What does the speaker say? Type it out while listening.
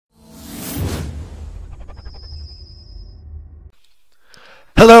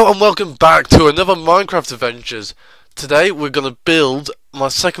Hello and welcome back to another Minecraft Adventures. Today we're going to build my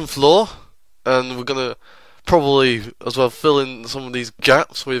second floor, and we're going to probably as well fill in some of these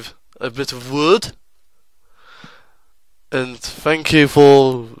gaps with a bit of wood. And thank you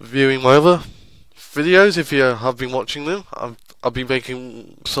for viewing my other videos if you have been watching them. I'll be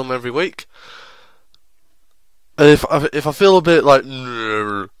making some every week. And if I feel a bit like,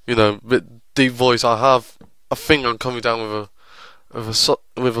 a bit deep voice, I think I'm coming down with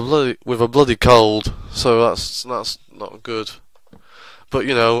a bloody cold, so that's not good. But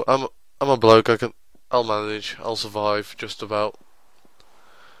I'm a bloke. I'll manage. I'll survive just about.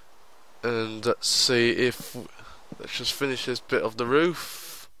 And let's just finish this bit of the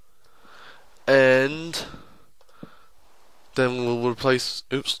roof, and then we'll replace.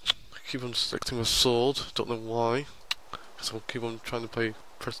 Oops! I keep on selecting a sword. Don't know why. Because I'll keep on trying to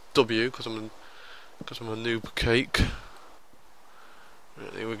press W because I'm a noob cake.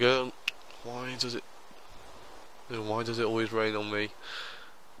 Right, here we go. Why does it always rain on me?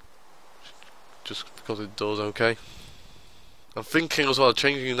 Just because it does, okay. I'm thinking as well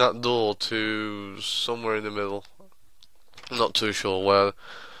changing that door to somewhere in the middle. I'm not too sure where,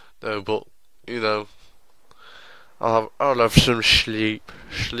 no, but I'll have some sleep.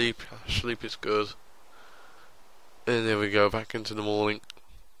 Sleep is good. And there we go, back into the morning.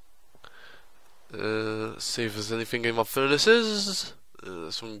 Let's see if there's anything in my furnaces.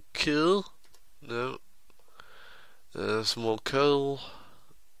 Some coal. No. Some more coal.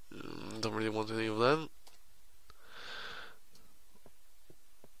 Don't really want any of them.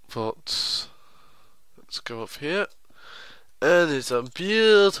 But let's go up here. And it's a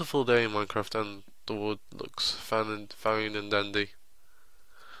beautiful day in Minecraft, and the wood looks fine and dandy.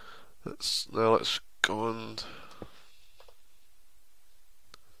 Let's go and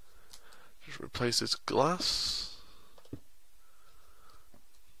just replace this glass.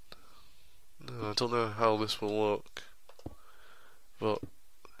 No, I don't know how this will work, but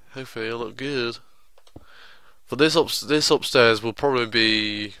hopefully it'll look good. But this upstairs will probably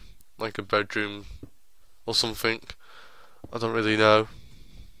be like a bedroom or something. I don't really know.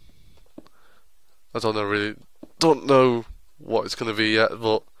 I don't know what it's gonna be yet,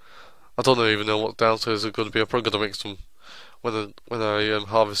 but I don't even know what downstairs are gonna be. I'm probably gonna make some when I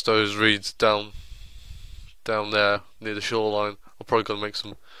harvest those reeds down there near the shoreline. I'm probably gonna make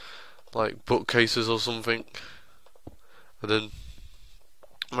some like bookcases or something, and then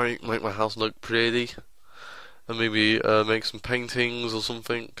make my house look pretty, and maybe make some paintings or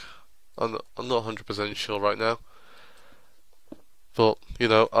something. I'm not 100% sure right now, but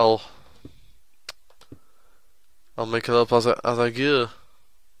I'll make it up as I go.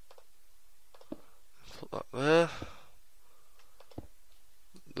 Put that there.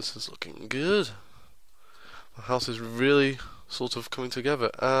 This is looking good. My house is really sort of coming together,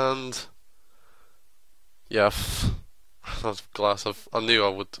 and yeah, that's glass. I knew I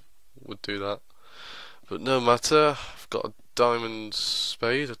would do that, but no matter. I've got a diamond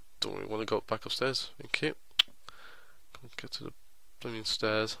spade. I don't really want to go back upstairs. Thank you. Can't get to the blooming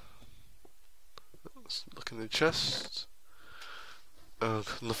stairs. Let's look in the chest.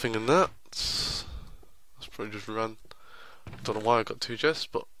 Nothing in that. That's probably just ran. Don't know why I got two chests,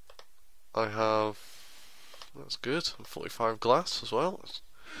 but I have. That's good. And 45 glass as well.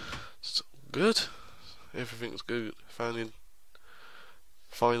 It's good. Everything's good. Finally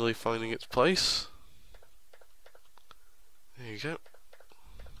finding its place. There you go.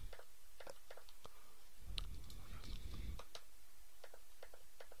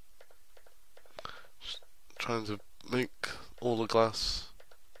 Just trying to make all the glass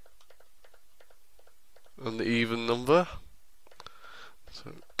an even number.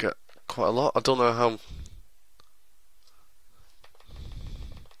 So get quite a lot. I don't know how.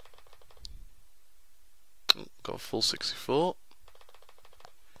 Got a full 64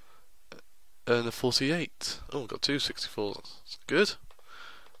 and a 48. Oh, got two 64s. That's good.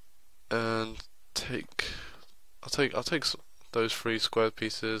 And I'll take those 3 square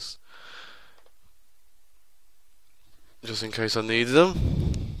pieces just in case I need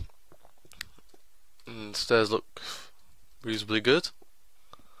them. And the stairs look reasonably good.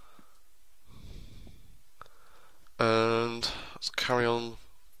 And let's carry on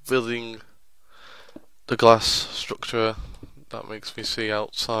building the glass structure that makes me see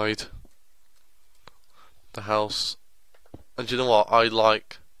outside the house. And you know what? I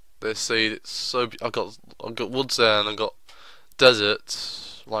like this seed. It's so I've got woods there, and I've got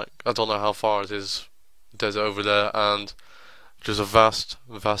desert. Like, I don't know how far it is, desert over there, and just a vast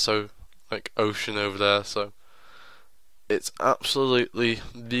ocean over there. So it's absolutely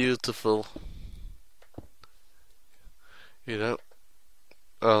beautiful.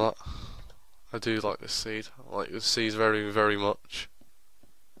 Uh, I do like this seed. I like this seed very, very much.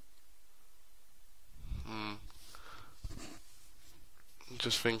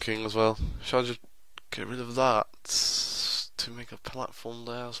 Just thinking as well, should I just get rid of that to make a platform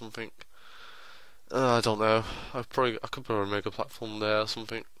there or something? I don't know. I could probably make a platform there or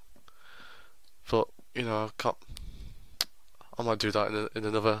something. But you know, I can't. I might do that in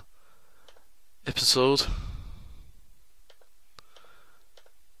another episode.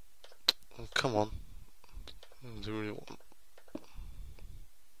 Oh, come on. I do really want.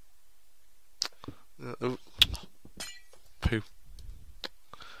 Oh, poo.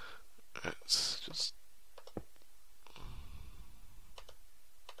 It's just.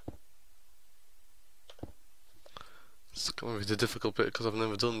 It's going to be the difficult bit because I've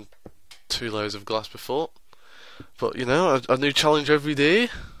never done 2 layers of glass before. But you know, a new challenge every day.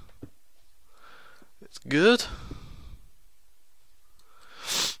 It's good.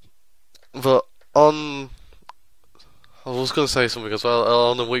 But I was going to say something as well.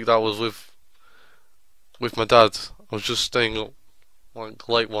 On the week that I was with my dad, I was just staying up like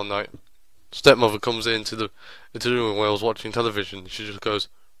late one night. Stepmother comes into the room where I was watching television. She just goes,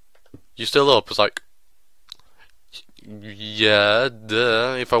 "You still up?" It's like, yeah,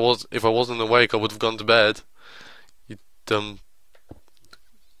 duh. If I wasn't awake, I would have gone to bed. You dumb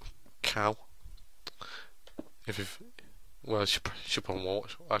cow. Well, she probably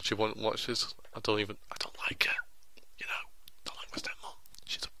won't watch this. I don't like her. You know, don't like my stepmom.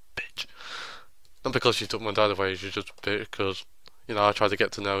 She's a bitch. Not because she took my dad away. She's just a bitch because, you know, I tried to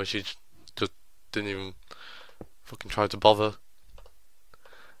get to know her. She just didn't even fucking try to bother.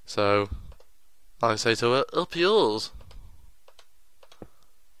 So I say to her, "Up yours."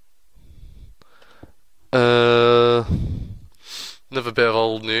 Another bit of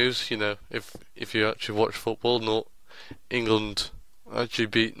old news. You know, if you actually watch football, England actually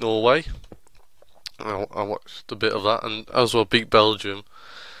beat Norway. I watched a bit of that, and as well beat Belgium.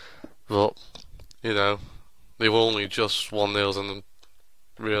 But you know, they were only just 1-0 and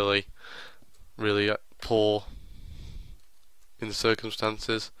really, really poor in the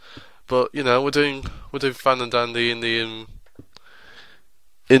circumstances. But you know, we're doing fine and dandy in the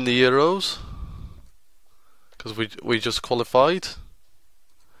Euros because we just qualified,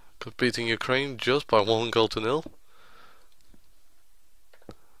 beating Ukraine just by 1-0.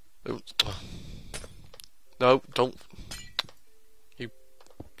 No, don't. You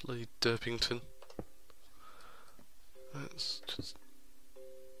bloody Derpington. It's just.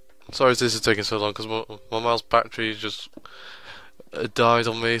 Sorry this is taking so long because my mouse battery just died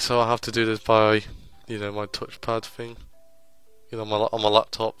on me, so I have to do this by, you know, my touchpad thing. You know, on my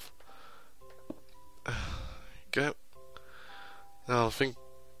laptop. Go. Now I'm thinking.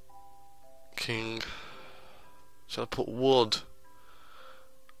 Should I put wood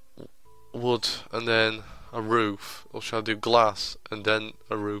and then a roof, or should I do glass and then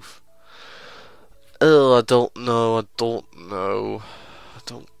a roof? Oh, I don't know. I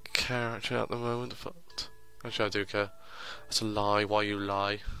don't care actually at the moment. But actually, I do care. That's a lie. Why you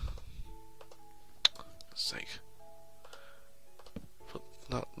lie? For God's sake. Put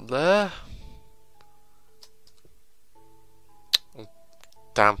that there. Oh,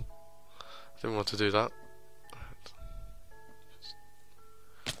 damn! I didn't want to do that.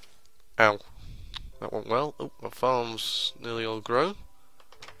 Ow. That went well. Oh, my farm's nearly all grown.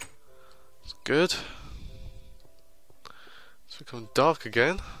 It's good. It's becoming dark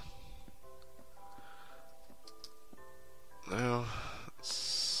again. Now,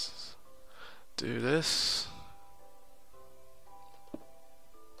 let's do this.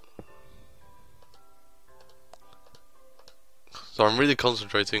 So I'm really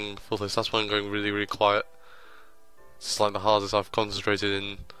concentrating for this. That's why I'm going really, really quiet. It's like the hardest I've concentrated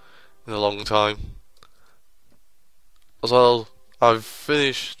in a long time. As well, I've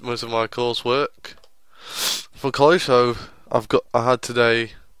finished most of my coursework for college, so I had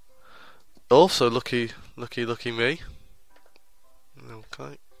today. Also, lucky me.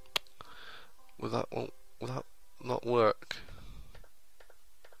 Okay, will that not work?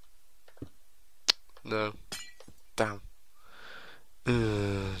 No. Damn.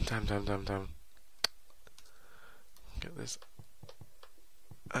 Damn. Get this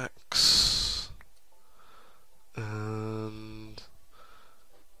axe and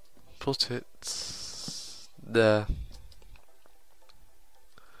put it there,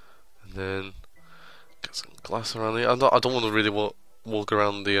 and then get some glass around it. I don't want to really walk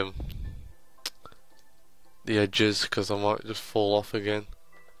around the edges because I might just fall off again,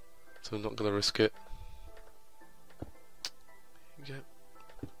 so I'm not gonna risk it. Yep.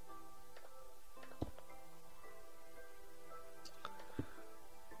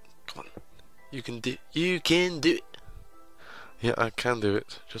 You can do it. Yeah, I can do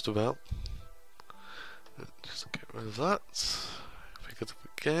it, just about. Just get rid of that. Pick it up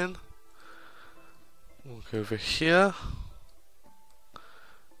again. We'll go over here.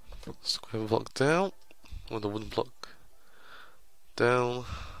 Put the square block down. Or the wooden block down.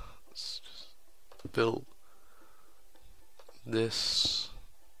 Let's just build this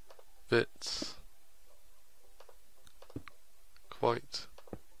bit quite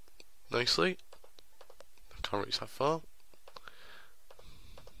nicely. I can't reach that far.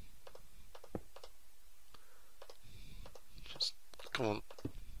 Just come on.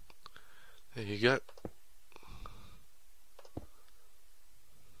 There you go.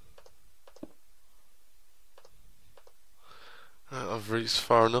 I've reached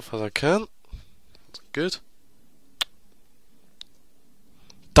far enough as I can. That's good.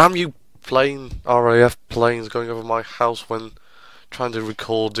 Damn you plane, RAF planes going over my house when trying to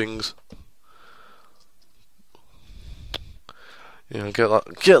recordings. Yeah, I get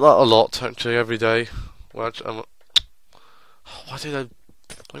that a lot actually every day. Why did I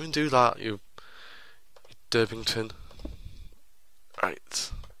even do that, you Derpington? Right.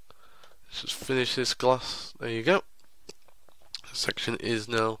 Let's just finish this glass. There you go. The section is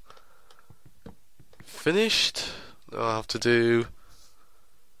now finished. Now I have to do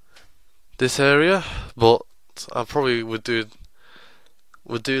this area, but I probably would do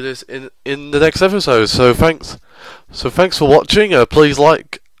this in the next episode. So thanks for watching. Please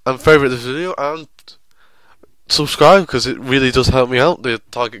like and favourite this video and subscribe, because it really does help me out. The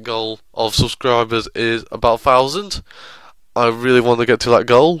target goal of subscribers is about 1,000. I really want to get to that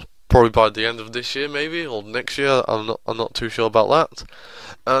goal, probably by the end of this year, maybe, or next year. I'm not too sure about that.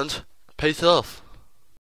 And peace off.